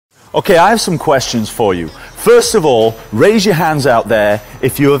Okay, I have some questions for you. First of all, raise your hands out there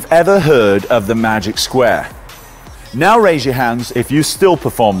if you have ever heard of the magic square. Now raise your hands if you still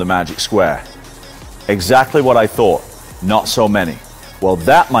perform the magic square. Exactly what I thought. Not so many. Well,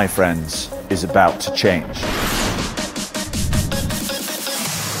 that, my friends, is about to change.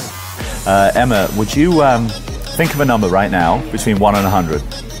 Emma, would you think of a number right now between 1 and 100?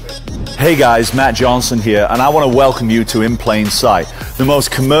 Hey guys, Matt Johnson here, and I want to welcome you to In Plain Sight, the most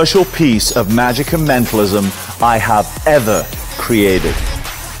commercial piece of magic and mentalism I have ever created.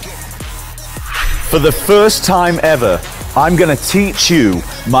 For the first time ever, I'm going to teach you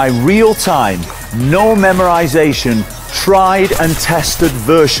my real-time, no memorization, tried and tested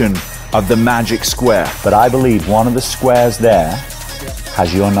version of the magic square. But I believe one of the squares there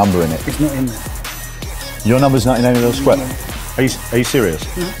has your number in it. It's not in there. Your number's not in any of those squares? Are you serious?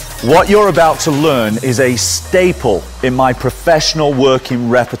 No. What you're about to learn is a staple in my professional working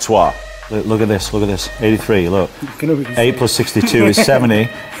repertoire. Look at this, 83, look. 8 plus 62 is 70,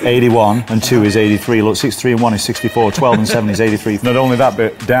 81 and 2 is 83. Look, 63 and 1 is 64, 12 and 7 is 83. Not only that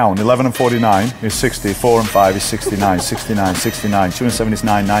bit down, 11 and 49 is 60, 4 and 5 is 69, 69, 69, 2 and 7 is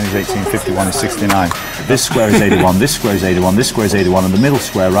 9, 9 is 18, 51 is 69. This square is 81, this square is 81, this square is 81, and the middle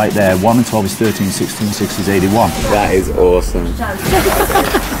square right there, 1 and 12 is 13, 16, 6 is 81. That is awesome.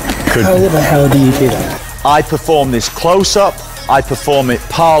 How the hell do you do that? I perform this close-up, I perform it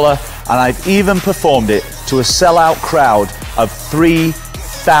parlor, and I've even performed it to a sellout crowd of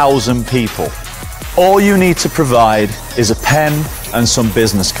 3,000 people. All you need to provide is a pen and some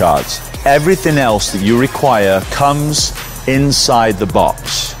business cards. Everything else that you require comes inside the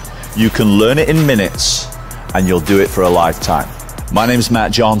box. You can learn it in minutes, and you'll do it for a lifetime. My name's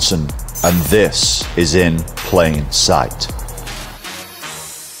Matt Johnson, and this is In Plain Sight.